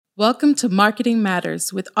Welcome to Marketing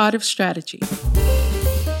Matters with Art of Strategy.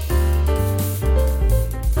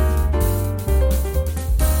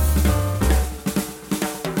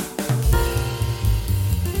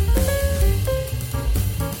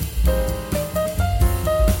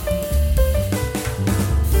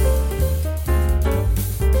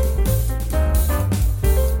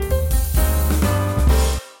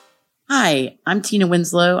 Hi, I'm Tina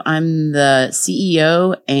Winslow. I'm the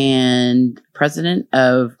CEO and president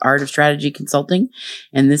of Art of Strategy Consulting,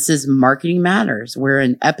 and this is Marketing Matters. We're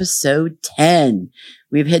in episode 10.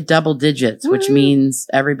 We've hit double digits, which means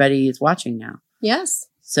everybody is watching now. Yes.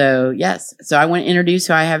 So I want to introduce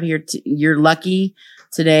who I have here. You're lucky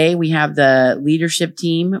today. We have the leadership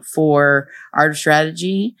team for Art of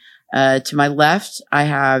Strategy. To my left, I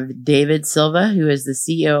have David Silva, who is the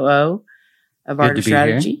COO of Art of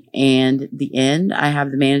Strategy. And at the end, I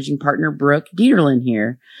have the managing partner, Brooke Dieterlin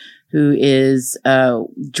here, who is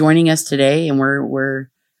joining us today. And we're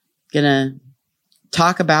going to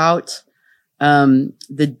talk about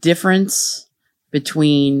the difference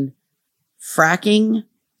between fracking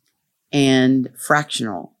and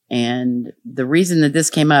fractional. And the reason that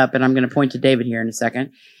this came up, and I'm going to point to David here in a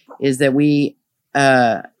second, is that we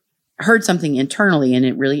heard something internally and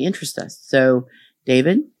it really interested us. So,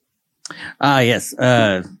 David? Yes.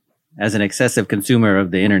 As an excessive consumer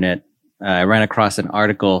of the internet, I ran across an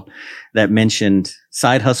article that mentioned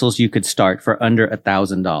side hustles you could start for under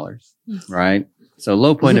 $1,000, right? So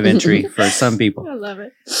low point of entry for some people. I love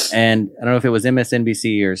it. And I don't know if it was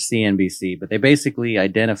MSNBC or CNBC, but they basically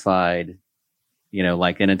identified,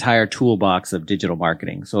 like an entire toolbox of digital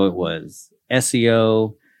marketing. So it was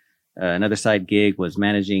SEO. Another side gig was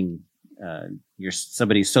managing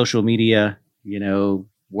somebody's social media,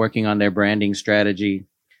 working on their branding strategy.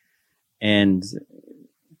 And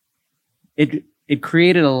it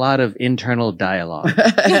created a lot of internal dialogue.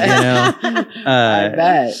 I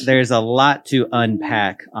bet. There's a lot to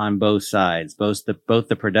unpack on both sides, both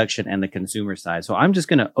the production and the consumer side. So I'm just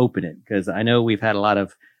going to open it because I know we've had a lot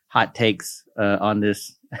of hot takes on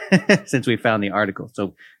this since we found the article.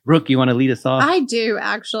 So Brooke, you want to lead us off? I do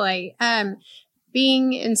actually.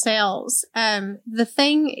 Being in sales, the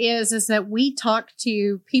thing is that we talk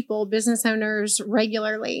to people, business owners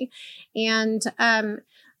regularly, and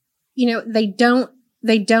they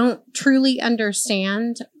don't truly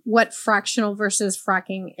understand what fractional versus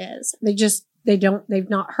fracking is. They've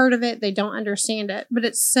not heard of it. They don't understand it, but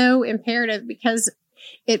it's so imperative because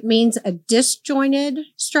it means a disjointed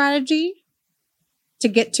strategy to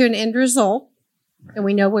get to an end result. And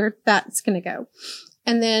we know where that's going to go.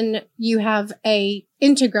 And then you have a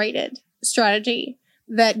integrated strategy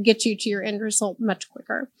that gets you to your end result much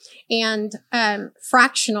quicker. And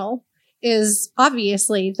fractional is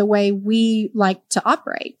obviously the way we like to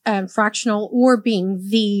operate. Fractional or being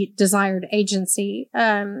the desired agency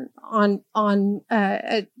on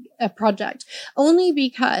a project, only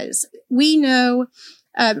because we know.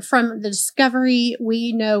 From the discovery,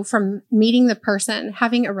 we know from meeting the person,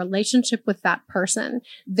 having a relationship with that person,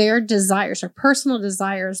 their desires, their personal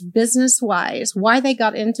desires, business wise, why they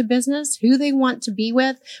got into business, who they want to be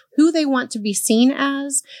with, who they want to be seen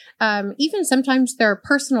as, even sometimes their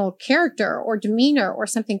personal character or demeanor or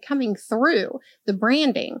something coming through the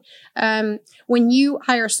branding. When you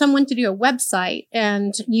hire someone to do a website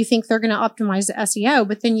and you think they're going to optimize the SEO,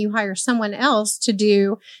 but then you hire someone else to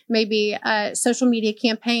do maybe social media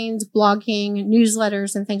campaigns, blogging,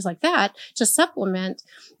 newsletters, and things like that to supplement.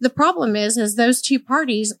 The problem is those two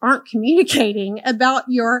parties aren't communicating about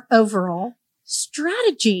your overall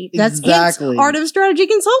strategy. That's exactly Art of Strategy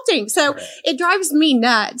Consulting. So it drives me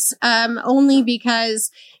nuts, only because,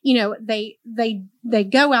 they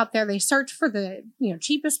go out there, they search for the,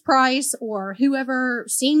 cheapest price or whoever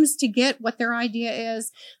seems to get what their idea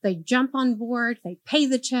is. They jump on board, they pay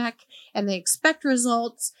the check, and they expect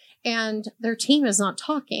results, and their team is not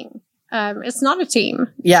talking. It's not a team.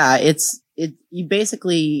 Yeah, you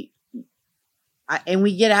basically, and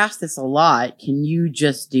we get asked this a lot. Can you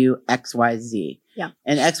just do XYZ? Yeah.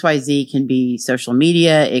 And XYZ can be social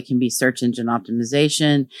media. It can be search engine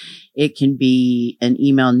optimization. It can be an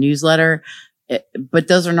email newsletter, but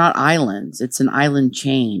those are not islands. It's an island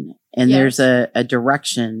chain, and there's a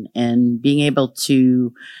direction, and being able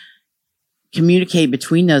to communicate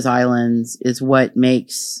between those islands is what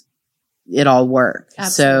makes it all work.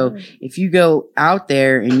 Absolutely. So if you go out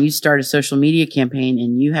there and you start a social media campaign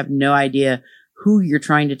and you have no idea who you're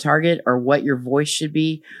trying to target or what your voice should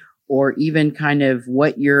be, or even kind of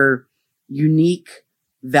what your unique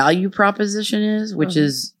value proposition is, which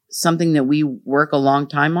is something that we work a long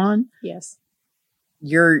time on. Yes.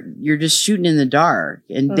 You're just shooting in the dark.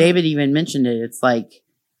 And David even mentioned it. It's like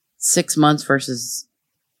 6 months versus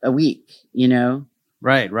a week,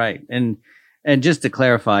 Right. And just to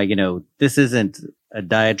clarify, this isn't a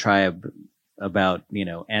diatribe about,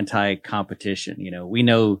 anti-competition. We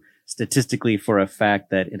know statistically for a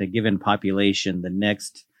fact that in a given population, the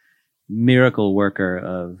next miracle worker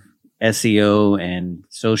of SEO and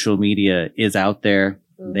social media is out there.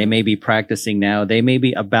 Mm-hmm. They may be practicing now. They may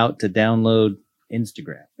be about to download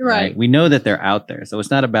Instagram. Right. We know that they're out there. So it's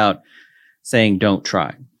not about saying don't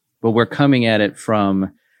try, but we're coming at it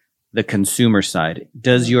from the consumer side.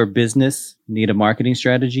 Does your business need a marketing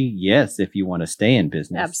strategy? Yes, if you want to stay in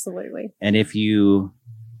business. Absolutely. And if you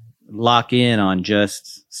lock in on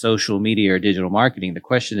just social media or digital marketing, the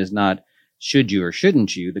question is not should you or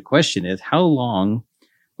shouldn't you? The question is how long,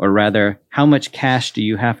 or rather, how much cash do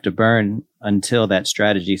you have to burn until that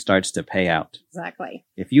strategy starts to pay out? Exactly.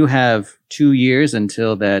 If you have 2 years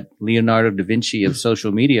until that Leonardo da Vinci of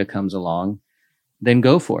social media comes along, then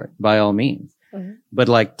go for it by all means. Mm-hmm. But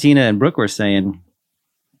like Tina and Brooke were saying,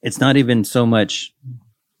 it's not even so much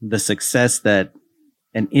the success that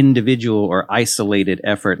an individual or isolated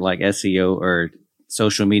effort like SEO or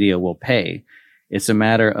social media will pay. It's a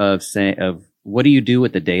matter of what do you do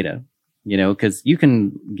with the data? Because you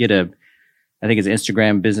can get I think it's an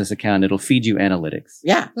Instagram business account. It'll feed you analytics.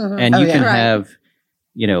 Yeah. Mm-hmm. And you can have,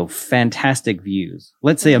 fantastic views.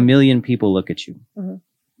 Let's say 1 million people look at you.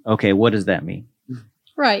 Mm-hmm. Okay. What does that mean?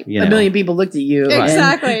 Right. 1 million people looked at you.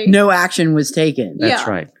 Exactly. And no action was taken. That's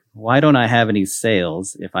right. Why don't I have any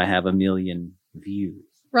sales if I have 1 million views?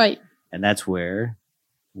 Right. And that's where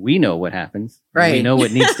we know what happens. Right. We know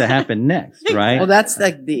what needs to happen next. Right. Well, that's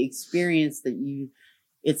like the experience that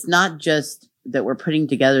it's not just that we're putting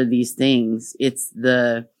together these things. It's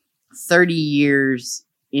the 30 years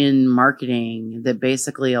in marketing that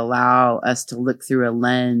basically allow us to look through a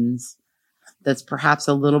lens that's perhaps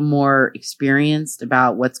a little more experienced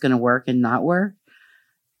about what's going to work and not work.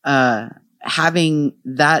 Having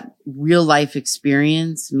that real life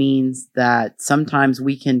experience means that sometimes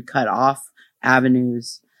we can cut off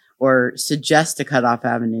avenues or suggest to cut off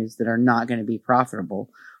avenues that are not going to be profitable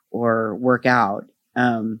or work out.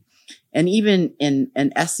 And even in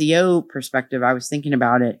an SEO perspective, I was thinking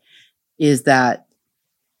about it, is that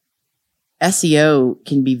SEO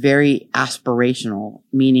can be very aspirational,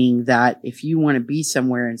 meaning that if you want to be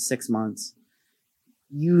somewhere in 6 months,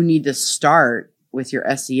 you need to start with your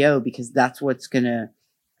SEO because that's what's going to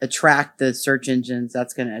attract the search engines.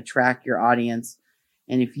 That's going to attract your audience.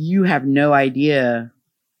 And if you have no idea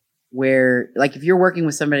where, like if you're working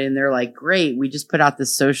with somebody and they're like, great, we just put out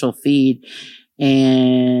this social feed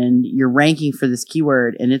and you're ranking for this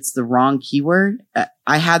keyword and it's the wrong keyword.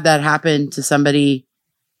 I had that happen to somebody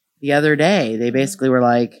the other day. They basically were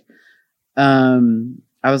like, I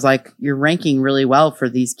was like, you're ranking really well for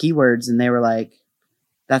these keywords. And they were like,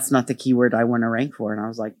 that's not the keyword I want to rank for. And I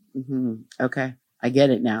was like, okay, I get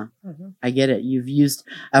it now. Mm-hmm. I get it. You've used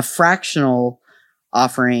a fractional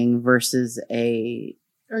offering versus you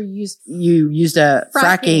used a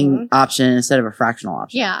fracking option instead of a fractional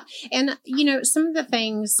option. Yeah. And, some of the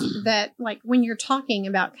things that like when you're talking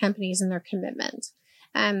about companies and their commitment,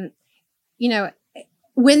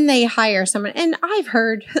 when they hire someone, and I've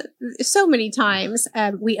heard so many times,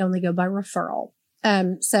 we only go by referral.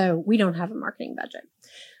 So we don't have a marketing budget.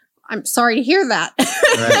 I'm sorry to hear that.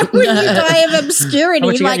 Right. When you die of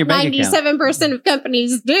obscurity, like 97% of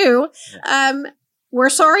companies do, we're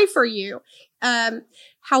sorry for you.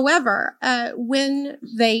 However, when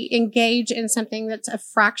they engage in something that's a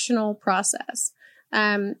fractional process,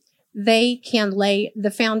 they can lay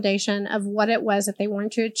the foundation of what it was that they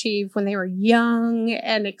wanted to achieve when they were young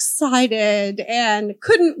and excited and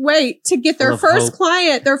couldn't wait to get their first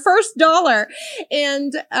client, their first dollar.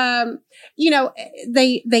 And,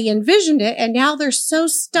 they envisioned it and now they're so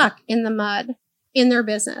stuck in the mud in their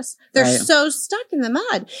business. They're so stuck in the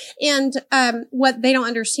mud. And what they don't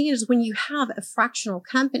understand is when you have a fractional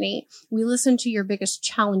company, we listen to your biggest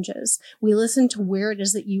challenges. We listen to where it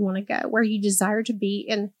is that you want to go, where you desire to be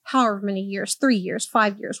in however many years, 3 years,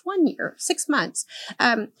 5 years, 1 year, 6 months.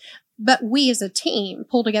 But we as a team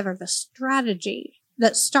pull together the strategy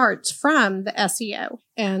that starts from the SEO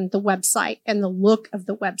and the website and the look of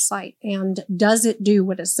the website. And does it do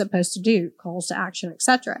what it's supposed to do? Calls to action,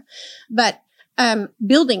 etc. But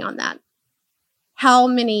building on that, how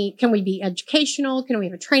many can we be educational? Can we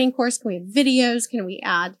have a training course? Can we have videos? Can we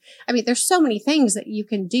add? I mean, there's so many things that you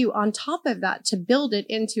can do on top of that to build it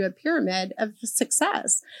into a pyramid of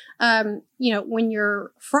success. When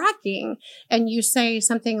you're fracking and you say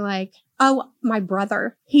something like, oh, my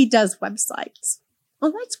brother, he does websites.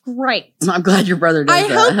 Well, that's great. I'm glad your brother does I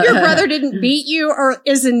that. hope your brother didn't beat you or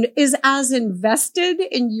is as invested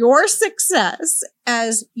in your success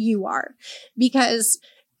as you are, because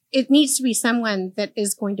it needs to be someone that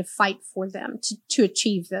is going to fight for them to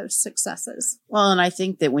achieve those successes. Well, and I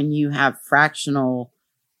think that when you have fractional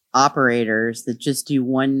operators that just do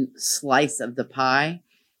one slice of the pie,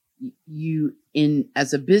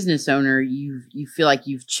 as a business owner, you feel like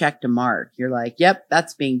you've checked a mark. You're like, yep,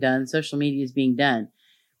 that's being done. Social media is being done,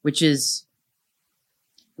 which is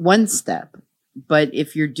one step. But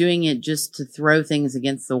if you're doing it just to throw things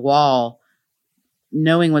against the wall,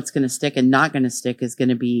 knowing what's going to stick and not going to stick is going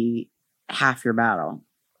to be half your battle.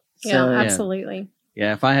 Yeah, absolutely.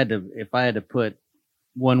 Yeah. If I had to put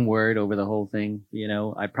one word over the whole thing,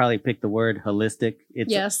 I'd probably pick the word holistic.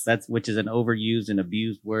 Which is an overused and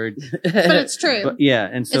abused word, but it's true. But yeah,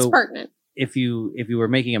 and so it's pertinent. If you were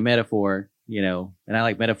making a metaphor, and I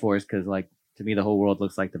like metaphors because, like, to me the whole world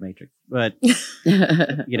looks like the Matrix. But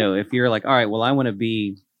if you're like, all right, well, I want to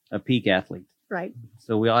be a peak athlete, right?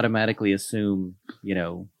 So we automatically assume,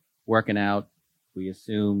 working out. We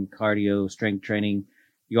assume cardio, strength training.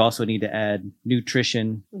 You also need to add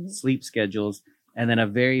nutrition, sleep schedules, and then a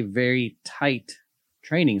very, very tight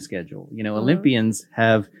training schedule. Olympians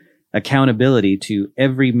have accountability to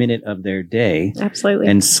every minute of their day. Absolutely.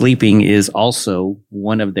 And sleeping is also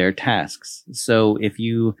one of their tasks. So if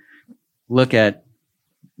you look at,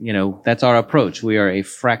 that's our approach. We are a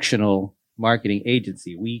fractional marketing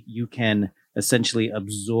agency. You can essentially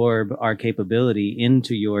absorb our capability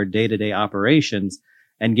into your day-to-day operations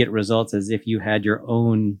and get results as if you had your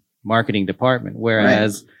own marketing department.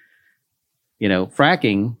 Whereas,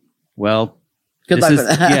 fracking, well, good luck with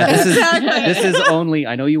that. Yeah, this is only,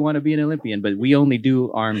 I know you want to be an Olympian, but we only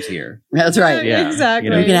do arms here. That's right. Yeah.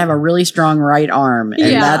 Exactly. You can have a really strong right arm, and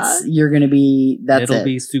it'll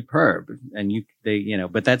be superb. And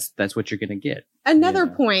but that's what you're going to get. Another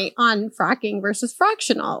point on fracking versus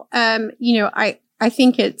fractional. I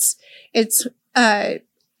think it's a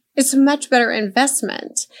much better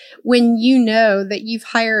investment when you know that you've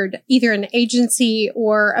hired either an agency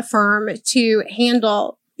or a firm to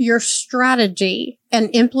handle your strategy and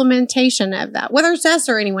implementation of that, whether it's us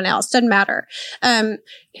or anyone else, doesn't matter,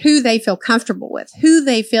 who they feel comfortable with, who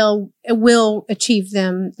they feel will achieve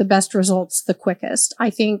them the best results the quickest, I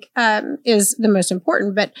think, is the most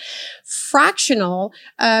important. But fractional,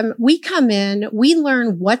 we come in, we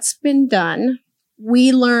learn what's been done.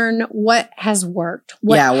 We learn what has worked,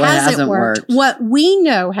 what hasn't worked, what we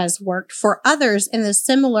know has worked for others in the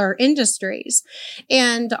similar industries,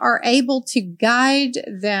 and are able to guide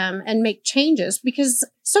them and make changes, because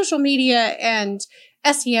social media and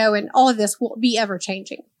SEO and all of this will be ever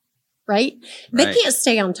changing, right? They can't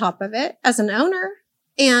stay on top of it as an owner,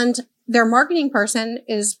 and their marketing person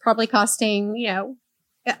is probably costing,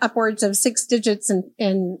 upwards of 6 digits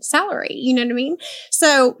in salary. You know what I mean?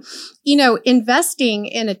 So, investing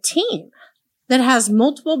in a team that has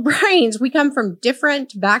multiple brains, we come from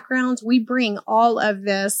different backgrounds. We bring all of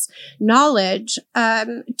this knowledge,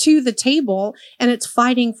 to the table, and it's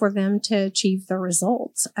fighting for them to achieve the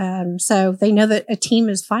results. So they know that a team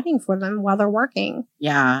is fighting for them while they're working.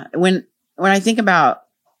 Yeah. When I think about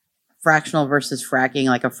fractional versus fracking,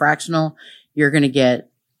 like a fractional, you're going to get,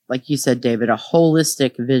 like you said, David, a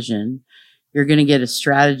holistic vision. You're going to get a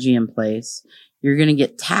strategy in place. You're going to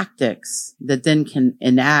get tactics that then can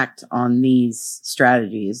enact on these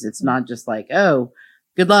strategies. It's not just like, oh,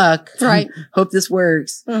 good luck. Right. Hope this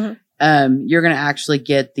works. Mm-hmm. You're going to actually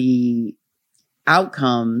get the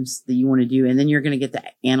outcomes that you want to do. And then you're going to get the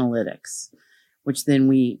analytics, which then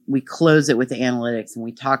we close it with the analytics, and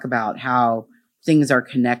we talk about how things are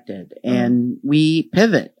connected, and we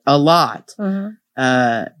pivot a lot. Mm-hmm.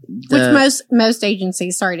 Which most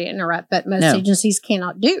agencies, sorry to interrupt, but most agencies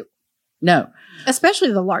cannot do. No.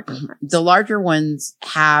 Especially the larger ones. The larger ones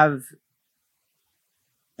have,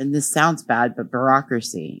 and this sounds bad, but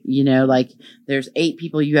bureaucracy, like there's 8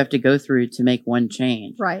 people you have to go through to make one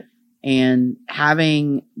change. Right. And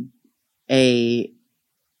having a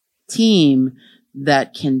team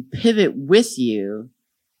that can pivot with you.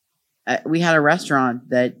 We had a restaurant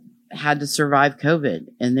that had to survive COVID,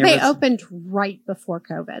 and they opened right before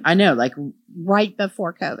COVID. I know, like right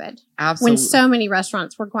before COVID, absolutely, when so many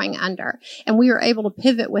restaurants were going under, and we were able to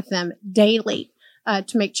pivot with them daily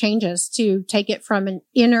to make changes to take it from an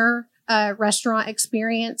inner restaurant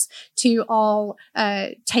experience to all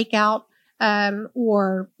takeout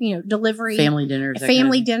or, delivery. Family dinners.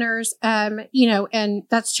 Dinners, and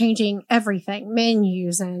that's changing everything,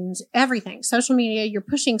 menus and everything. Social media, you're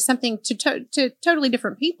pushing something to totally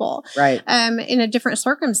different people. Right. In a different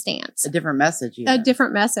circumstance. A different message. A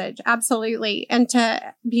different message. Absolutely. And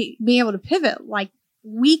to be able to pivot like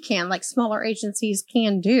we can, like smaller agencies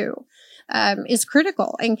can do, is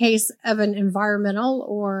critical in case of an environmental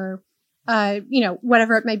or,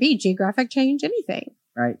 whatever it may be, geographic change, anything.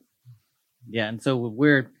 Right. Yeah. And so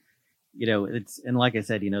we're, and like I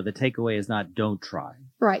said, the takeaway is not don't try.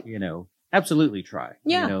 Right. Absolutely try.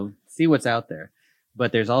 Yeah. See what's out there.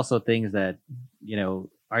 But there's also things that,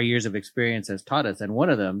 our years of experience has taught us. And one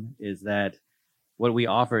of them is that what we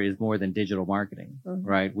offer is more than digital marketing,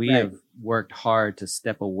 right? We have worked hard to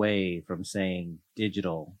step away from saying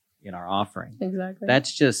digital in our offering. Exactly.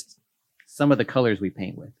 That's just some of the colors we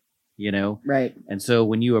paint with, Right. And so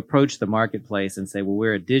when you approach the marketplace and say, well,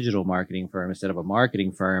 we're a digital marketing firm instead of a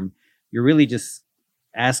marketing firm, you're really just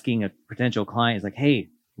asking a potential client, is like, hey,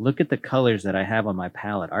 look at the colors that I have on my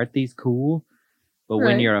palette. Aren't these cool? But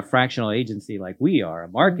when you're a fractional agency like we are, a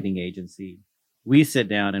marketing agency, we sit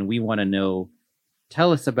down and we want to know,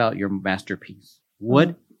 tell us about your masterpiece.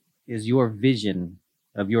 What is your vision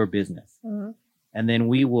of your business? And then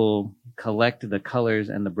we will collect the colors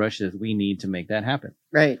and the brushes we need to make that happen.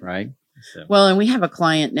 Right. Right. So. Well, and we have a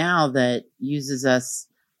client now that uses us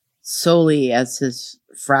solely as his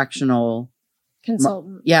fractional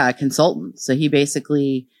consultant. Consultant. So he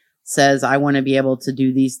basically says, I want to be able to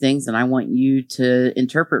do these things and I want you to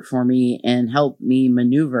interpret for me and help me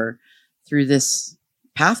maneuver through this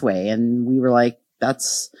pathway. And we were like,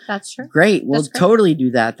 that's true. Great. We'll totally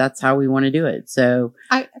do that. That's how we want to do it. So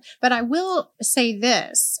but I will say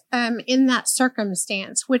this, in that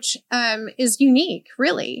circumstance, which, is unique,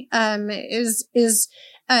 really,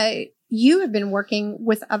 you have been working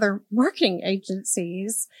with other marketing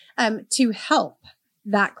agencies, to help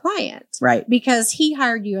that client. Right. Because he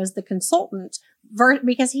hired you as the consultant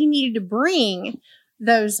because he needed to bring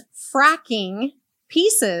those fracking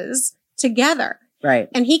pieces together. Right.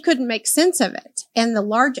 And he couldn't make sense of it. And the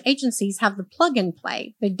large agencies have the plug and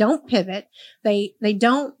play. They don't pivot. They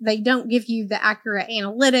don't give you the accurate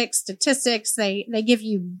analytics, statistics. They give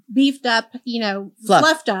you beefed up,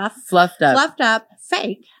 fluffed up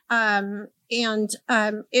fake. You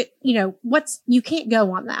can't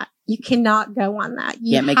go on that. You cannot go on that.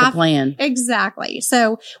 You can't make a plan. Exactly.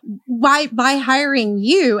 So by hiring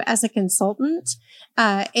you as a consultant,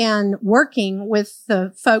 and working with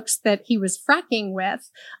the folks that he was fracking with,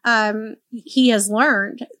 he has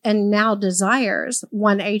learned and now desires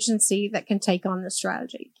one agency that can take on the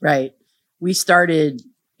strategy. Right. We started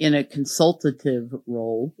in a consultative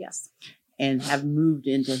role. Yes. And have moved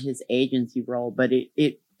into his agency role, but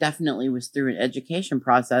it definitely was through an education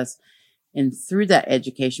process. And through that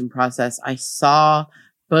education process, I saw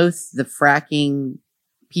both the fracking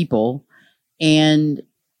people and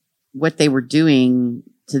what they were doing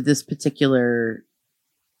to this particular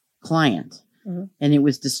client. And it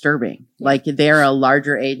was disturbing. Like they're a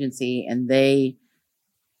larger agency and they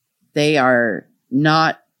are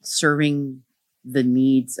not serving the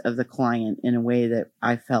needs of the client in a way that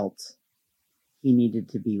I felt he needed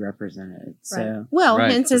to be represented. So,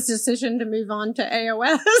 hence his decision to move on to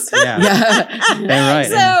AOS. Right.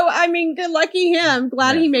 So, good lucky him.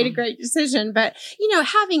 Glad he made a great decision. But,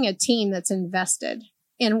 having a team that's invested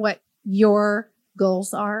in what your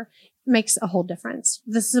goals are makes a whole difference.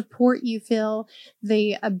 The support you feel,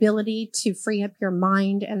 the ability to free up your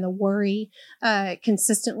mind and the worry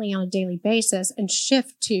consistently on a daily basis and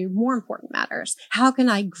shift to more important matters. How can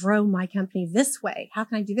I grow my company this way? How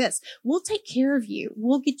can I do this? We'll take care of you.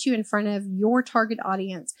 We'll get you in front of your target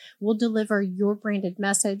audience. We'll deliver your branded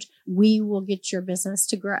message. We will get your business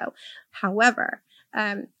to grow. However,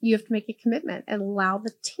 you have to make a commitment and allow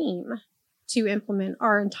the team to implement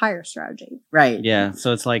our entire strategy. Right. Yeah.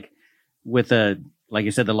 So it's like, with like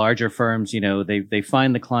you said, the larger firms, they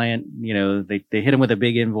find the client, they hit them with a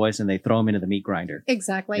big invoice and they throw them into the meat grinder.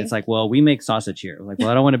 Exactly. It's like, well, we make sausage here. Like, well,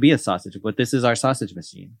 I don't want to be a sausage, but this is our sausage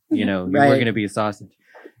machine. We're going to be a sausage.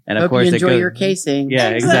 And of course, you enjoy your casing. Yeah,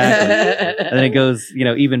 exactly. And then it goes,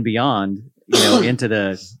 even beyond, into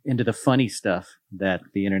the funny stuff that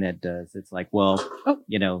the internet does. It's like, well,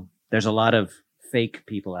 there's a lot of fake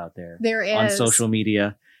people out there. There is. On social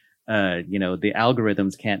media. The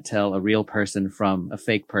algorithms can't tell a real person from a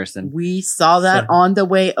fake person. We saw that on the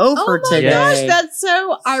way over today. Oh my gosh, that's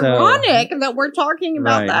so ironic that we're talking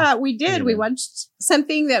about that. We did. Yeah. We watched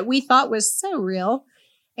something that we thought was so real.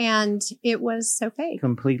 And it was so fake.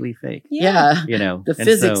 Completely fake. Yeah. You know, The and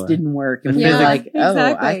physics so, didn't work. And the we were physics- like, oh, I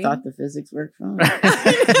Exactly. thought the physics worked fine.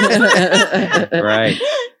 right.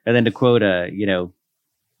 And then to quote, Jaron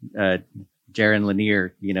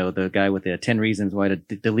Lanier, the guy with the 10 reasons why to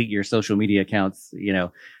delete your social media accounts,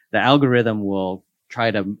 the algorithm will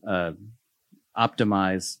try to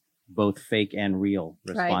optimize both fake and real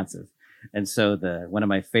responses. And so one of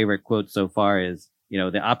my favorite quotes so far is,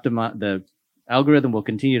 the algorithm will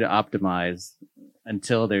continue to optimize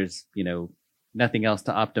until there's, nothing else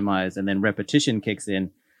to optimize. And then repetition kicks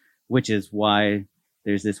in, which is why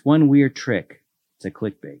there's this one weird trick to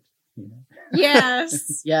clickbait.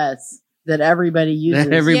 Yes. Yes. That everybody uses.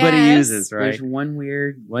 That everybody Yes. uses, right? There's one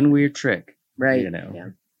weird, trick, right. Yeah.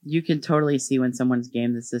 You can totally see when someone's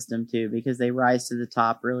gamed the system too, because they rise to the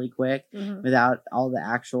top really quick Mhm. without all the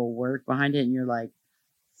actual work behind it. And you're like,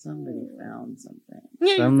 somebody found something.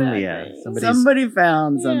 Exactly. Somebody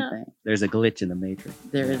found Yeah. something. There's a glitch in the matrix.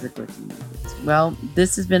 There is a glitch in the matrix. Well,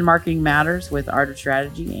 this has been Marketing Matters with Art of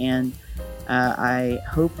Strategy. And I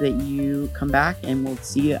hope that you come back and we'll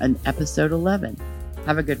see you in episode 11.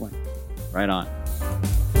 Have a good one. Right on.